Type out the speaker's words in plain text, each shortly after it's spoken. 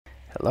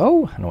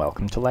Hello, and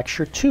welcome to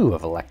Lecture 2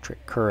 of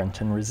Electric Current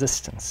and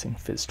Resistance in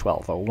Phys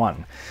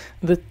 1201.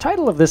 The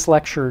title of this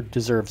lecture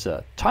deserves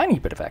a tiny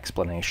bit of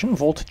explanation.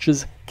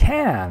 Voltages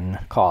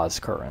can cause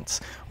currents.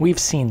 We've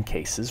seen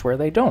cases where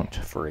they don't.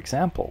 For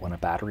example, when a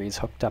battery is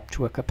hooked up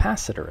to a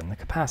capacitor and the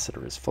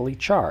capacitor is fully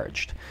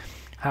charged.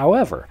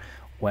 However,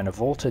 when a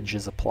voltage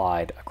is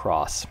applied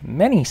across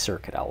many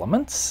circuit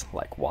elements,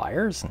 like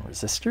wires and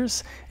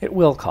resistors, it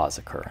will cause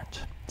a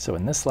current. So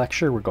in this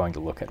lecture, we're going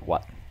to look at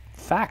what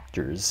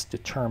factors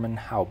determine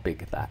how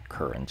big that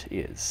current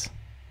is.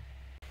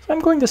 So I'm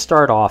going to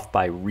start off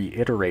by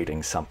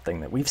reiterating something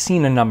that we've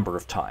seen a number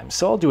of times,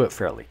 so I'll do it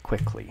fairly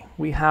quickly.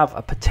 We have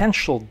a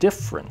potential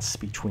difference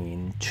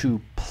between two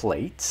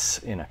plates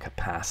in a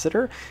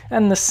capacitor,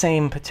 and the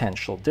same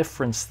potential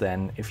difference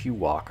then if you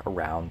walk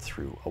around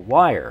through a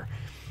wire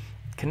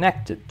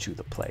connected to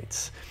the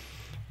plates.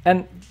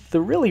 And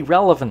the really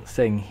relevant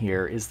thing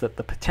here is that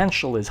the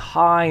potential is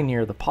high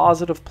near the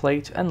positive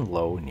plate and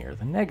low near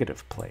the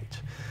negative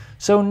plate.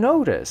 So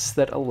notice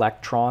that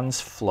electrons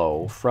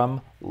flow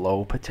from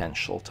low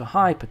potential to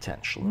high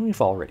potential, and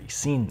we've already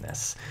seen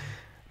this.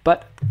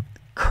 But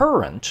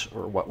current,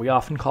 or what we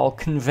often call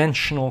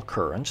conventional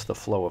current, the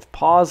flow of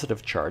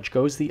positive charge,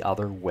 goes the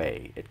other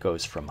way. It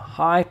goes from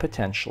high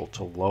potential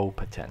to low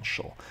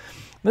potential.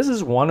 This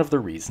is one of the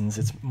reasons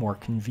it's more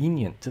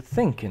convenient to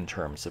think in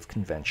terms of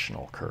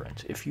conventional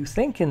current. If you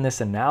think in this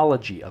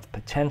analogy of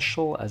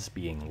potential as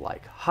being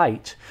like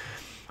height,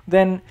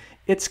 then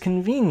it's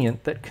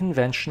convenient that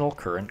conventional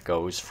current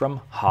goes from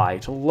high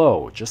to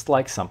low, just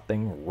like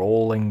something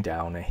rolling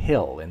down a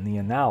hill in the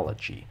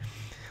analogy.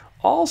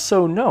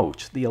 Also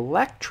note, the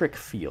electric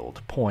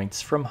field points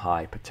from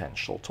high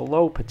potential to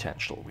low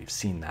potential. We've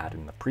seen that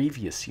in the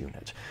previous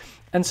unit.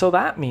 And so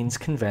that means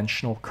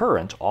conventional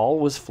current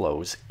always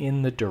flows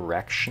in the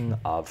direction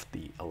of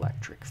the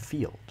electric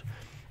field.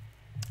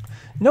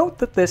 Note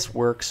that this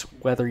works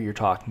whether you're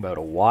talking about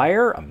a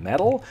wire, a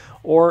metal,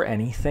 or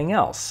anything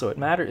else. So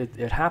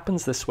it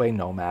happens this way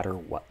no matter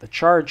what the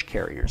charge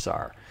carriers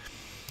are.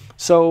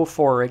 So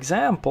for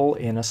example,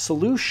 in a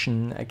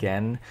solution,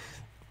 again,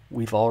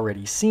 we've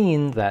already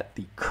seen that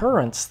the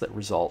currents that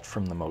result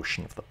from the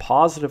motion of the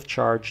positive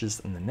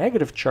charges and the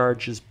negative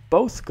charges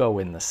both go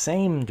in the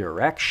same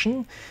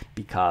direction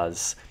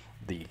because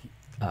the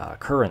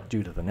current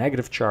due to the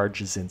negative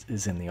charges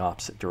is in the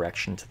opposite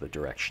direction to the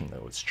direction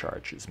those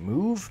charges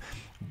move.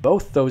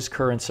 Both those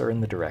currents are in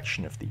the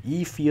direction of the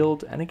E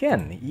field, and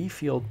again, the E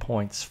field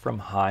points from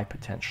high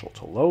potential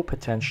to low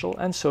potential,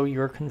 and so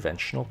your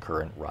conventional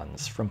current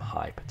runs from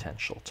high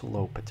potential to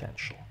low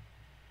potential.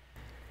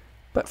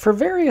 But for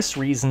various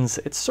reasons,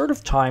 it's sort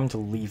of time to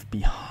leave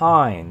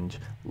behind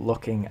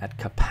looking at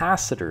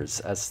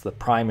capacitors as the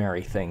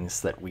primary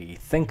things that we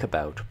think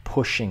about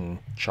pushing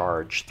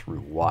charge through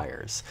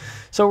wires.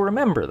 So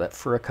remember that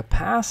for a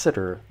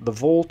capacitor, the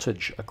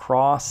voltage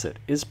across it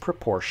is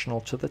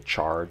proportional to the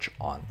charge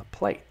on the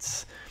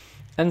plates.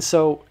 And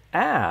so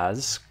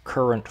as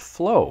current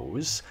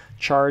flows,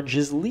 charge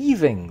is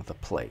leaving the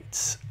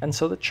plates, and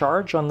so the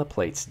charge on the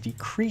plates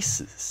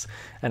decreases.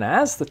 And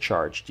as the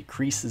charge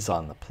decreases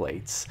on the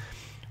plates,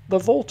 the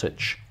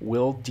voltage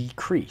will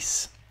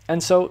decrease.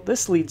 And so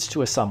this leads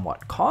to a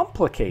somewhat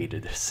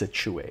complicated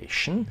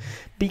situation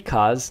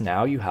because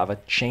now you have a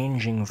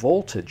changing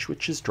voltage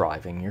which is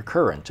driving your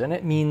current, and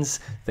it means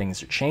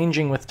things are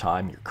changing with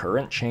time, your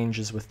current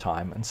changes with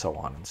time, and so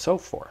on and so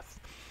forth.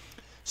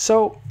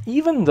 So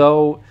even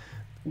though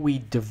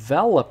we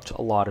developed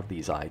a lot of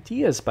these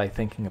ideas by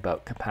thinking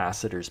about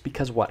capacitors,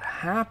 because what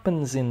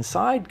happens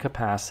inside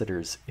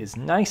capacitors is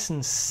nice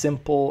and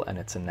simple, and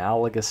it's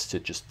analogous to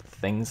just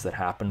things that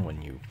happen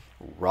when you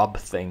rub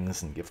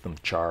things and give them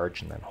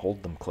charge and then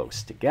hold them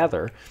close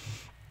together.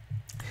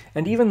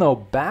 And even though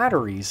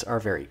batteries are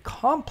very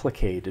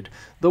complicated,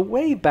 the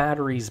way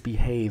batteries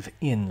behave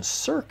in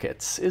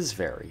circuits is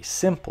very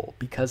simple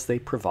because they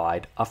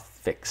provide a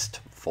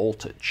fixed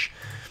voltage.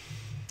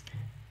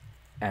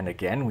 And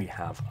again, we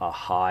have a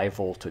high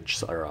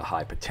voltage or a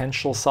high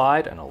potential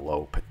side and a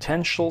low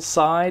potential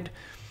side.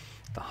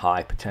 The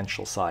high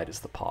potential side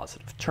is the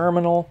positive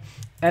terminal,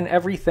 and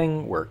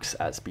everything works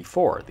as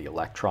before. The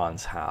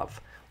electrons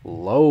have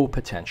low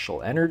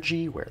potential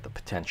energy where the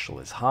potential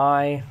is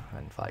high,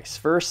 and vice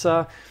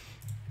versa.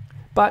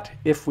 But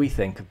if we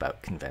think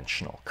about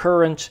conventional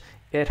current,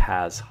 it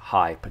has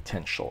high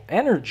potential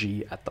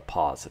energy at the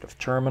positive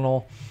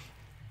terminal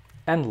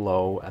and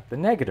low at the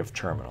negative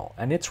terminal,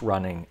 and it's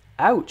running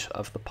out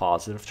of the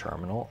positive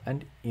terminal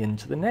and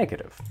into the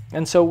negative.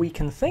 And so we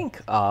can think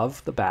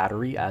of the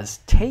battery as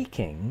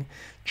taking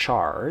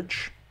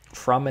charge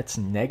from its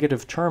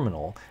negative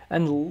terminal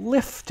and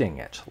lifting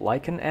it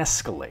like an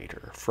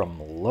escalator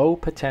from low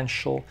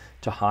potential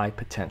to high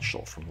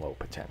potential, from low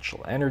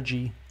potential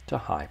energy to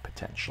high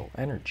potential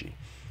energy.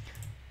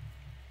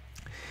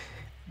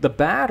 The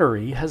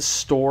battery has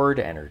stored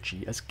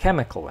energy as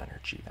chemical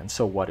energy, and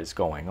so what is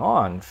going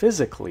on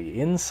physically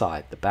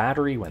inside the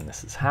battery when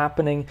this is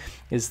happening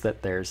is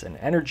that there's an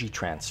energy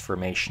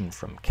transformation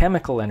from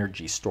chemical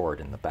energy stored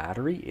in the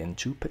battery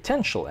into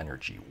potential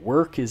energy.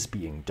 Work is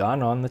being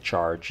done on the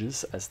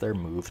charges as they're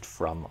moved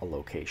from a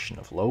location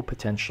of low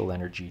potential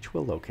energy to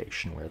a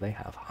location where they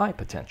have high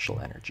potential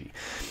energy.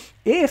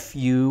 If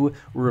you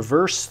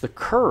reverse the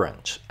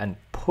current and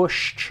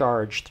push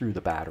charge through the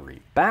battery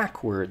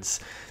backwards,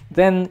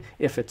 then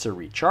if it's a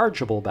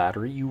rechargeable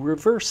battery, you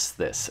reverse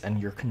this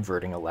and you're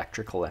converting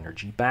electrical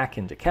energy back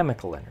into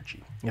chemical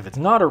energy. If it's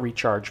not a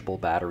rechargeable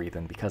battery,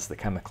 then because the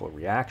chemical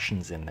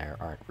reactions in there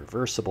aren't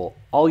reversible,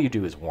 all you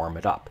do is warm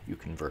it up. You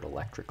convert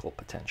electrical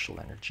potential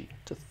energy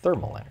to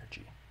thermal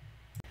energy.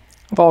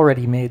 I've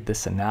already made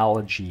this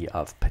analogy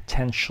of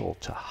potential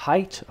to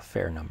height a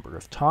fair number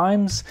of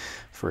times.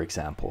 For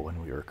example,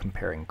 when we were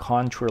comparing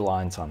contour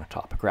lines on a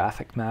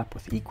topographic map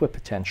with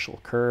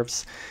equipotential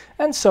curves.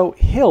 And so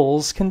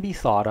hills can be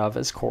thought of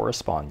as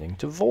corresponding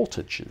to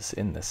voltages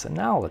in this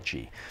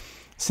analogy.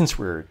 Since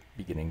we're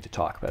beginning to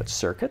talk about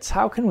circuits,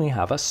 how can we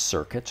have a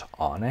circuit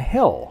on a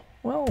hill?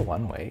 Well,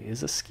 one way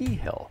is a ski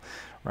hill,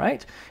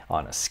 right?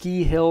 On a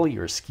ski hill,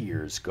 your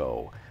skiers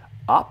go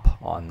up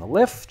on the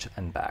lift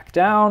and back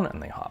down,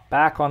 and they hop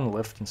back on the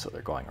lift, and so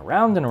they're going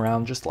around and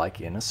around just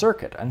like in a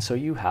circuit. And so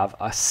you have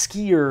a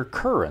skier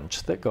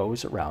current that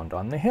goes around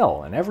on the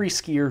hill, and every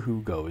skier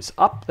who goes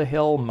up the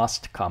hill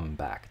must come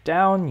back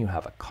down. You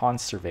have a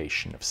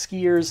conservation of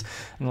skiers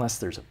unless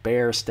there's a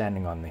bear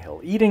standing on the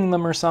hill eating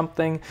them or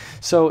something.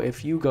 So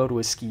if you go to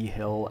a ski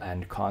hill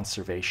and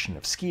conservation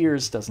of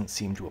skiers doesn't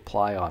seem to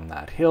apply on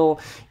that hill,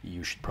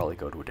 you should probably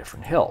go to a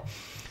different hill.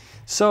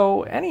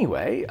 So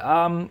anyway,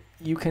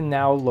 you can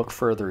now look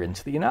further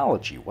into the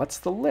analogy. What's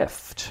the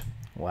lift?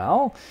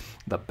 Well,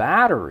 the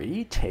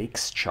battery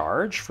takes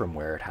charge from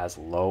where it has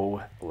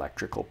low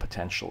electrical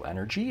potential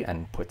energy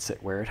and puts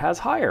it where it has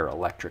higher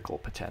electrical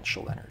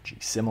potential energy.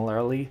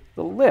 Similarly,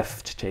 the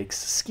lift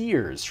takes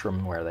skiers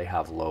from where they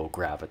have low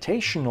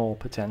gravitational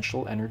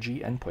potential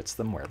energy and puts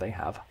them where they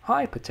have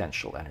high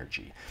potential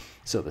energy.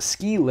 So the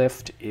ski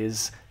lift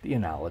is the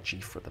analogy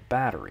for the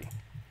battery.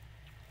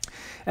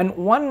 And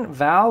one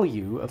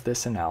value of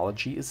this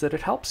analogy is that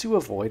it helps you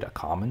avoid a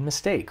common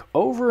mistake.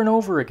 Over and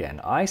over again,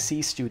 I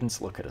see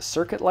students look at a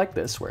circuit like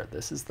this, where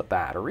this is the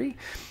battery,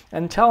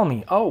 and tell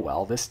me, oh,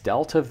 well, this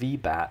delta V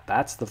bat,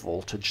 that's the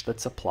voltage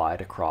that's applied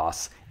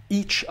across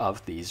each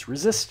of these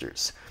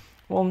resistors.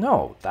 Well,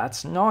 no,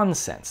 that's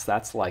nonsense.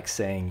 That's like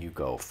saying you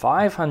go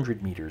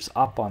 500 meters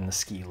up on the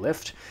ski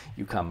lift,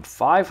 you come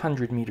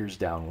 500 meters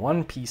down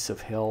one piece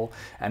of hill,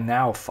 and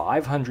now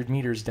 500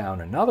 meters down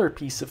another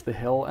piece of the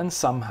hill, and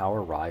somehow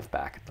arrive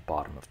back at the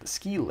bottom of the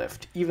ski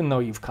lift, even though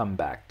you've come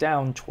back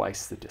down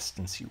twice the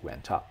distance you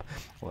went up.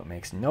 Well, it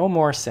makes no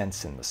more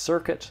sense in the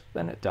circuit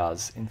than it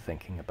does in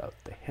thinking about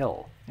the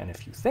hill. And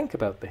if you think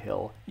about the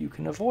hill, you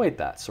can avoid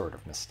that sort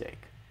of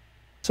mistake.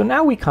 So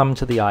now we come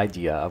to the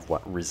idea of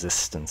what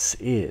resistance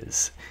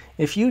is.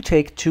 If you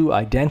take two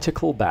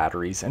identical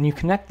batteries and you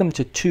connect them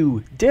to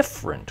two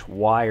different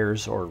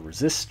wires or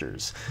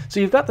resistors,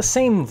 so you've got the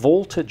same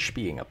voltage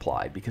being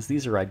applied because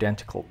these are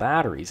identical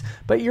batteries,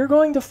 but you're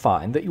going to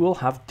find that you will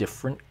have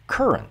different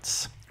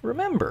currents.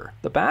 Remember,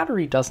 the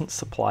battery doesn't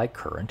supply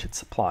current, it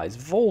supplies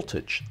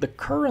voltage. The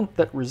current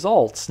that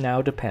results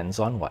now depends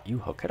on what you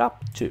hook it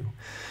up to.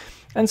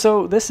 And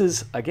so this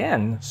is,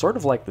 again, sort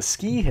of like the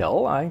ski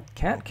hill. I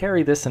can't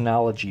carry this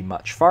analogy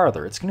much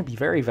farther. It's going to be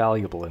very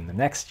valuable in the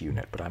next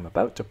unit, but I'm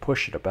about to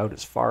push it about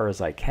as far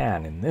as I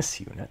can in this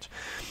unit.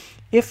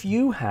 If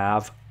you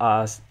have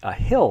a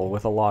hill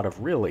with a lot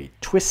of really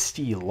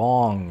twisty,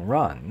 long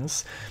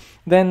runs,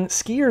 then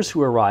skiers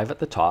who arrive at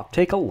the top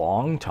take a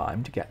long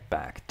time to get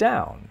back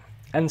down.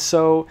 And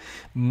so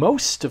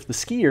most of the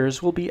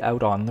skiers will be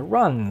out on the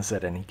runs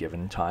at any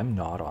given time,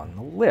 not on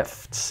the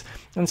lifts.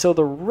 And so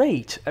the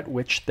rate at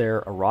which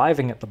they're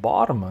arriving at the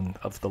bottom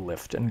of the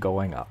lift and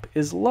going up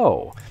is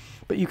low.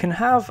 But you can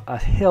have a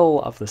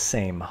hill of the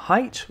same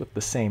height with the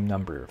same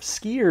number of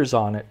skiers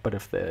on it, but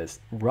if the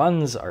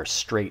runs are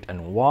straight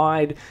and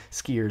wide,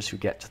 skiers who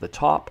get to the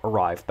top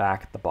arrive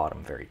back at the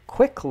bottom very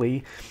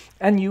quickly,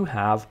 and you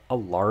have a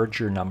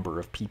larger number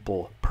of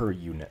people per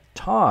unit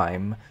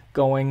time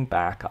going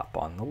back up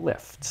on the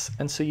lifts.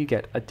 And so you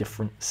get a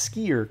different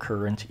skier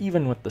current,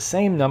 even with the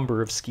same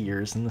number of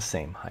skiers and the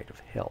same height of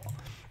hill.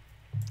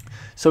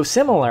 So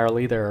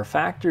similarly, there are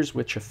factors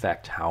which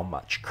affect how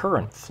much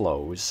current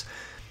flows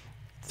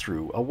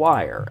through a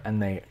wire,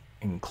 and they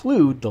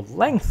include the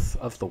length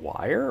of the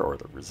wire or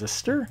the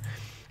resistor.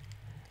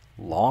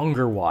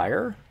 Longer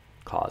wire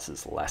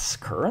causes less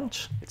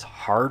current. It's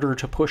harder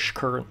to push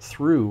current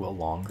through a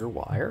longer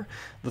wire.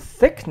 The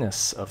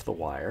thickness of the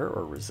wire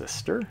or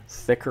resistor.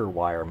 Thicker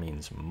wire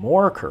means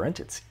more current.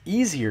 It's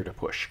easier to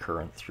push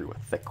current through a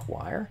thick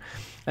wire.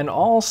 And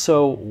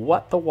also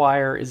what the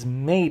wire is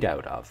made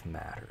out of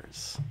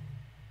matters.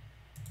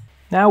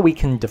 Now we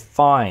can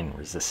define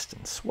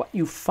resistance. What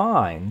you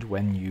find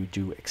when you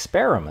do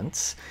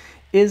experiments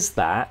is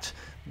that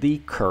the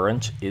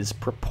current is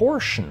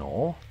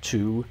proportional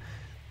to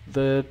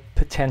the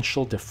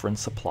potential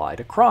difference applied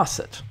across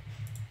it.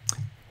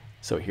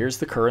 So here's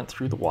the current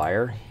through the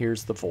wire,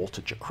 here's the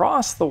voltage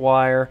across the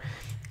wire,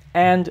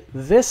 and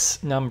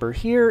this number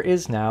here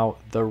is now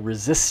the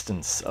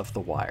resistance of the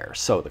wire.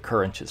 So the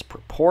current is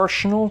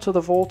proportional to the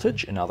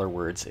voltage. In other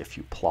words, if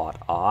you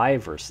plot I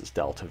versus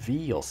delta V,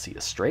 you'll see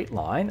a straight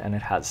line, and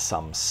it has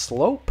some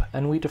slope,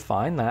 and we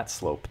define that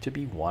slope to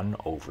be 1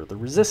 over the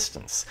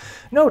resistance.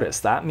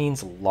 Notice that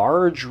means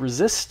large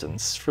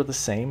resistance for the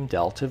same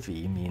delta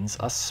V means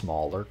a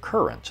smaller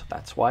current.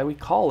 That's why we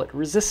call it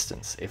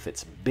resistance. If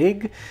it's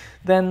big,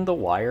 then the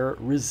wire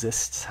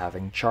resists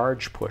having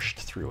charge pushed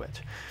through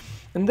it.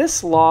 And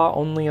this law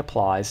only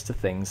applies to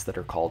things that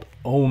are called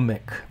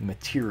ohmic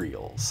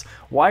materials.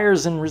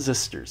 Wires and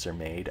resistors are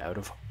made out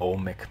of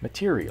ohmic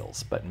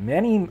materials, but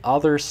many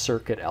other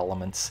circuit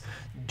elements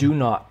do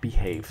not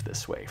behave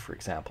this way. For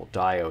example,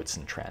 diodes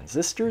and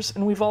transistors,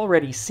 and we've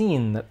already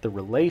seen that the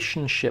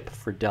relationship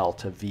for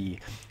delta V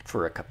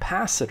for a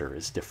capacitor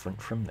is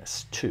different from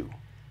this too.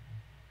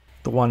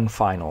 The one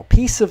final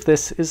piece of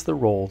this is the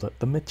role that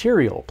the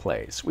material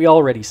plays. We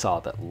already saw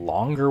that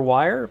longer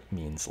wire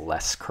means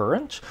less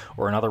current,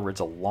 or in other words,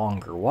 a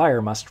longer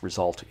wire must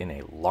result in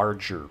a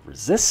larger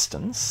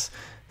resistance.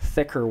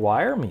 Thicker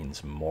wire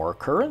means more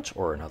current,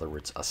 or in other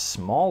words, a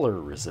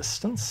smaller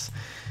resistance.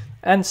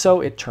 And so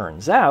it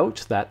turns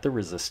out that the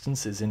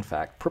resistance is in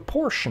fact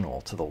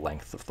proportional to the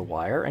length of the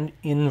wire and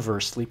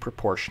inversely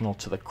proportional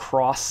to the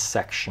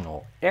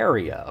cross-sectional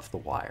area of the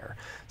wire.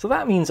 So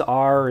that means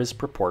R is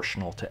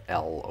proportional to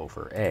L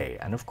over A,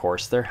 and of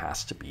course there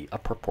has to be a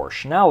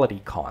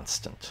proportionality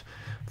constant.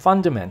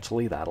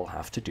 Fundamentally, that'll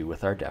have to do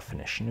with our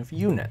definition of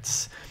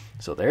units.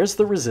 So there's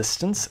the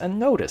resistance, and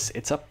notice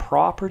it's a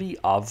property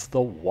of the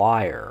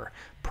wire.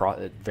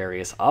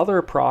 Various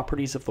other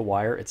properties of the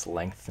wire, its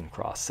length and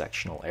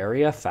cross-sectional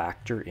area,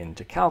 factor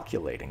into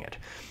calculating it.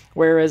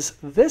 Whereas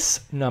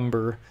this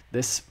number,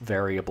 this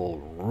variable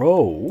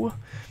rho,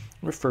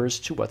 refers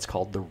to what's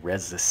called the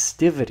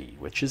resistivity,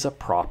 which is a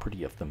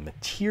property of the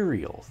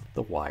material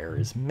the wire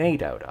is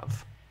made out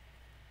of.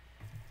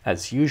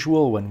 As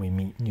usual, when we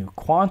meet new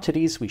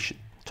quantities, we should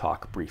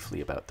talk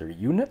briefly about their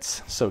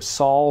units. So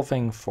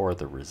solving for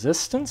the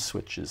resistance,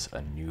 which is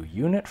a new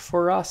unit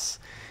for us,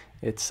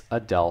 it's a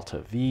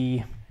delta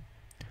V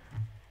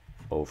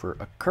over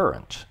a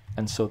current.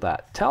 And so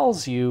that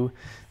tells you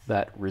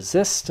that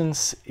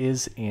resistance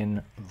is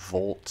in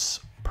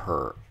volts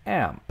per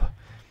amp.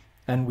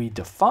 And we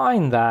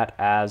define that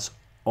as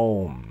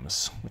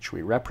ohms, which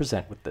we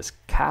represent with this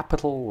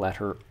capital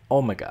letter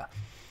omega.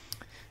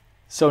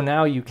 So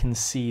now you can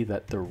see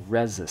that the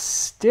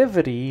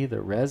resistivity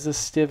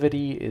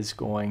is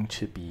going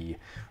to be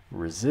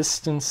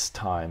resistance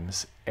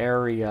times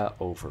area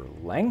over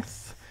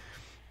length.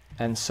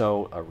 And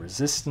so a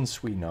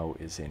resistance we know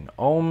is in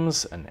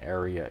ohms, an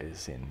area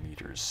is in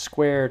meters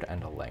squared,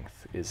 and a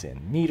length is in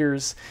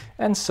meters.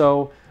 And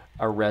so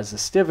a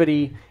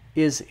resistivity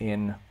is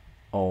in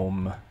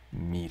ohm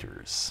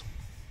meters.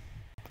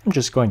 I'm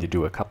just going to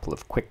do a couple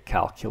of quick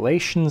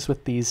calculations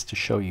with these to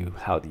show you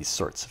how these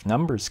sorts of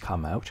numbers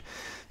come out.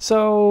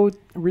 So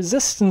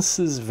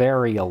resistances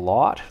vary a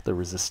lot. The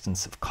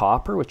resistance of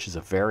copper, which is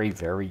a very,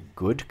 very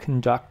good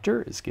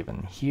conductor, is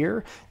given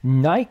here.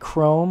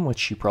 Nichrome,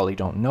 which you probably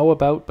don't know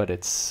about, but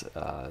it's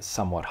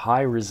somewhat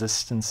high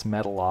resistance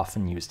metal,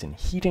 often used in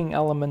heating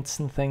elements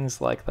and things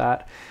like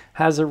that,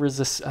 has a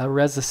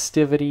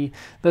resistivity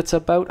that's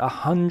about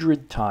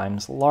 100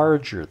 times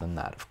larger than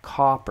that of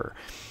copper.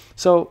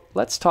 So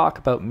let's talk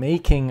about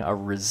making a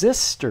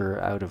resistor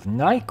out of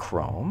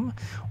nichrome.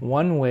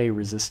 One way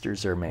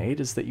resistors are made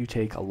is that you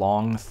take a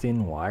long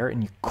thin wire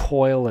and you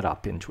coil it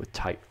up into a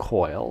tight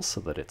coil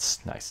so that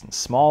it's nice and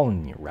small,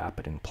 and you wrap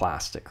it in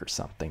plastic or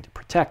something to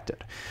protect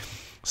it.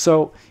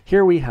 So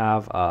here we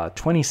have a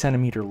 20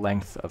 centimeter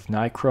length of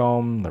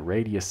nichrome. The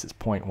radius is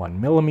 0.1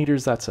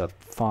 millimeters. That's a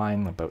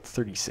fine, about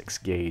 36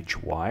 gauge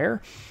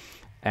wire.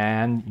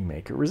 And you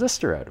make a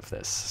resistor out of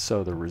this.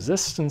 So the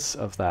resistance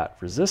of that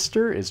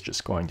resistor is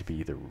just going to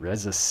be the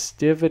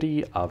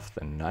resistivity of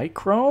the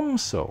nichrome,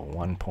 so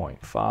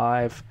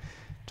 1.5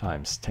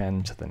 times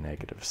 10 to the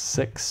negative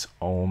 6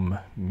 ohm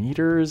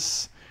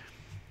meters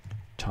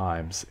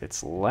times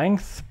its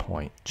length,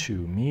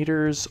 0.2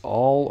 meters,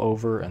 all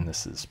over, and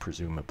this is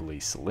presumably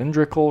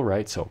cylindrical,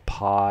 right? So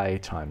pi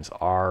times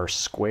r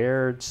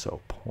squared,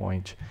 so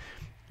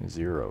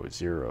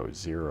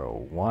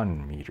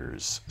 0.0001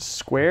 meters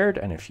squared.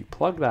 And if you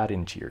plug that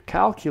into your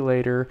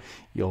calculator,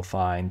 you'll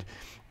find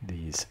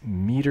these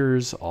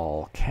meters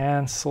all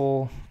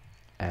cancel,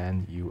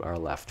 and you are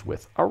left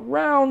with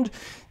around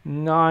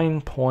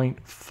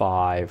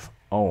 9.5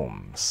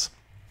 ohms.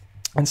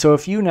 And so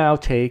if you now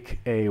take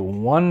a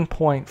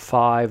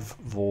 1.5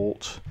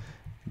 volt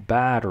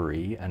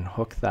battery and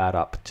hook that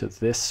up to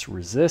this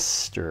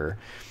resistor,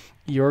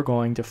 you're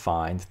going to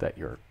find that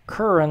your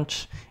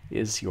current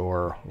is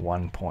your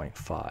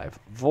 1.5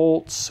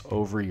 volts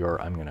over your,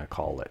 I'm going to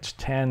call it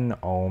 10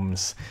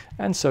 ohms,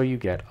 and so you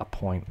get a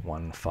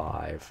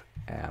 0.15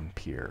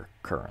 ampere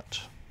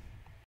current.